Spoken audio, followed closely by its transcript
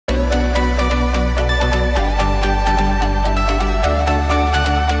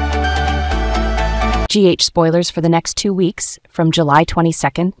GH spoilers for the next 2 weeks, from July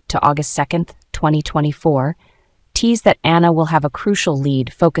 22nd to August 2nd, 2024, tease that Anna will have a crucial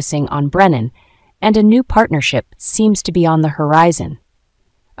lead focusing on Brennan, and a new partnership seems to be on the horizon.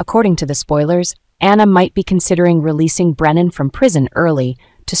 According to the spoilers, Anna might be considering releasing Brennan from prison early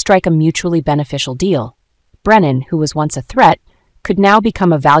to strike a mutually beneficial deal. Brennan, who was once a threat, could now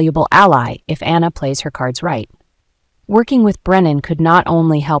become a valuable ally if Anna plays her cards right. Working with Brennan could not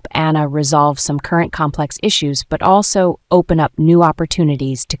only help Anna resolve some current complex issues, but also open up new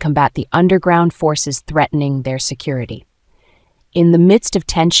opportunities to combat the underground forces threatening their security. In the midst of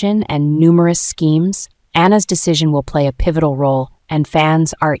tension and numerous schemes, Anna's decision will play a pivotal role, and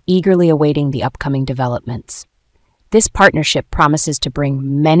fans are eagerly awaiting the upcoming developments. This partnership promises to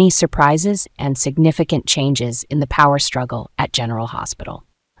bring many surprises and significant changes in the power struggle at General Hospital.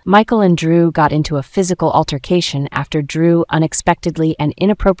 Michael and Drew got into a physical altercation after Drew unexpectedly and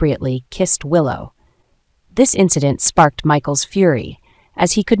inappropriately kissed Willow. This incident sparked Michael's fury,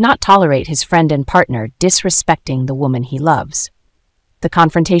 as he could not tolerate his friend and partner disrespecting the woman he loves. The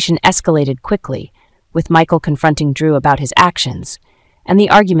confrontation escalated quickly, with Michael confronting Drew about his actions, and the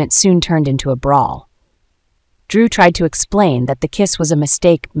argument soon turned into a brawl. Drew tried to explain that the kiss was a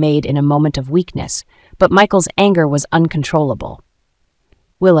mistake made in a moment of weakness, but Michael's anger was uncontrollable.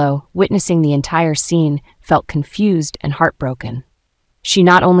 Willow, witnessing the entire scene, felt confused and heartbroken. She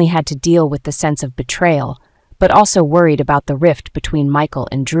not only had to deal with the sense of betrayal, but also worried about the rift between Michael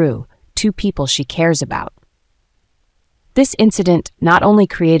and Drew, two people she cares about. This incident not only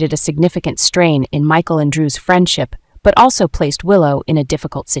created a significant strain in Michael and Drew's friendship, but also placed Willow in a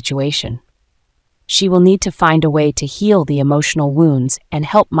difficult situation. She will need to find a way to heal the emotional wounds and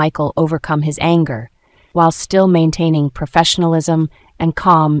help Michael overcome his anger, while still maintaining professionalism and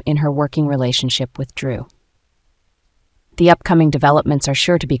calm in her working relationship with Drew. The upcoming developments are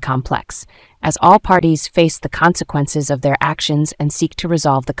sure to be complex, as all parties face the consequences of their actions and seek to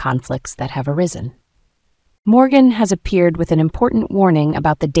resolve the conflicts that have arisen. Morgan has appeared with an important warning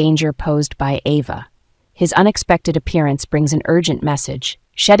about the danger posed by Ava. His unexpected appearance brings an urgent message,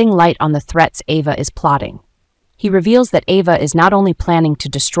 shedding light on the threats Ava is plotting. He reveals that Ava is not only planning to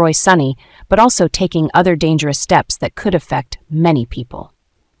destroy Sunny, but also taking other dangerous steps that could affect many people.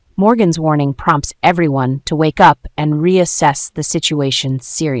 Morgan's warning prompts everyone to wake up and reassess the situation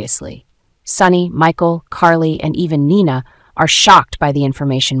seriously. Sunny, Michael, Carly, and even Nina are shocked by the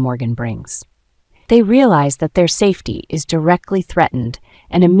information Morgan brings. They realize that their safety is directly threatened,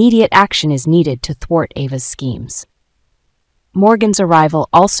 and immediate action is needed to thwart Ava's schemes. Morgan's arrival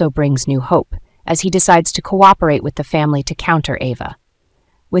also brings new hope, as he decides to cooperate with the family to counter Ava.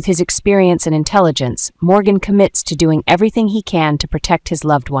 With his experience and intelligence, Morgan commits to doing everything he can to protect his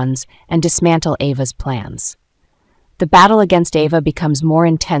loved ones and dismantle Ava's plans. The battle against Ava becomes more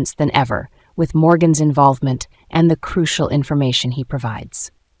intense than ever, with Morgan's involvement and the crucial information he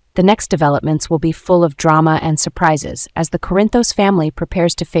provides. The next developments will be full of drama and surprises as the Corinthos family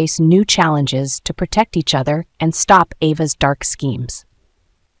prepares to face new challenges to protect each other and stop Ava's dark schemes.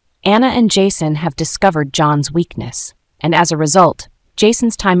 Anna and Jason have discovered John's weakness, and as a result,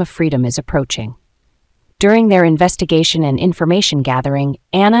 Jason's time of freedom is approaching. During their investigation and information gathering,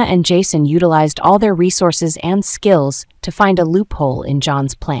 Anna and Jason utilized all their resources and skills to find a loophole in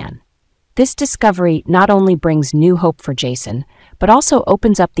John's plan. This discovery not only brings new hope for Jason, but also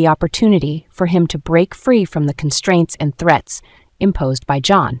opens up the opportunity for him to break free from the constraints and threats imposed by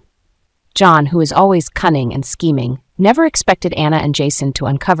John. John, who is always cunning and scheming, never expected Anna and Jason to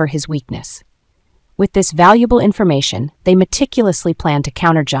uncover his weakness. With this valuable information, they meticulously plan to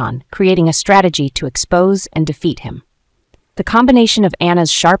counter John, creating a strategy to expose and defeat him. The combination of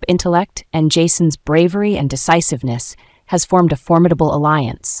Anna's sharp intellect and Jason's bravery and decisiveness has formed a formidable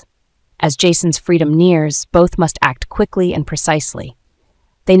alliance. As Jason's freedom nears, both must act quickly and precisely.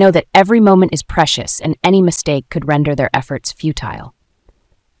 They know that every moment is precious and any mistake could render their efforts futile.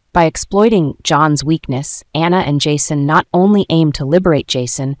 By exploiting John's weakness, Anna and Jason not only aim to liberate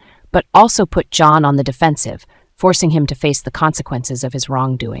Jason, but also put John on the defensive, forcing him to face the consequences of his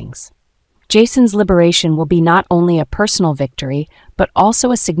wrongdoings. Jason's liberation will be not only a personal victory, but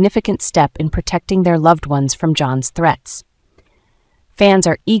also a significant step in protecting their loved ones from John's threats. Fans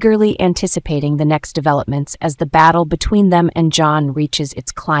are eagerly anticipating the next developments as the battle between them and John reaches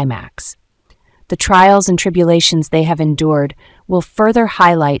its climax. The trials and tribulations they have endured will further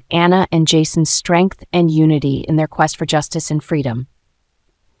highlight Anna and Jason's strength and unity in their quest for justice and freedom.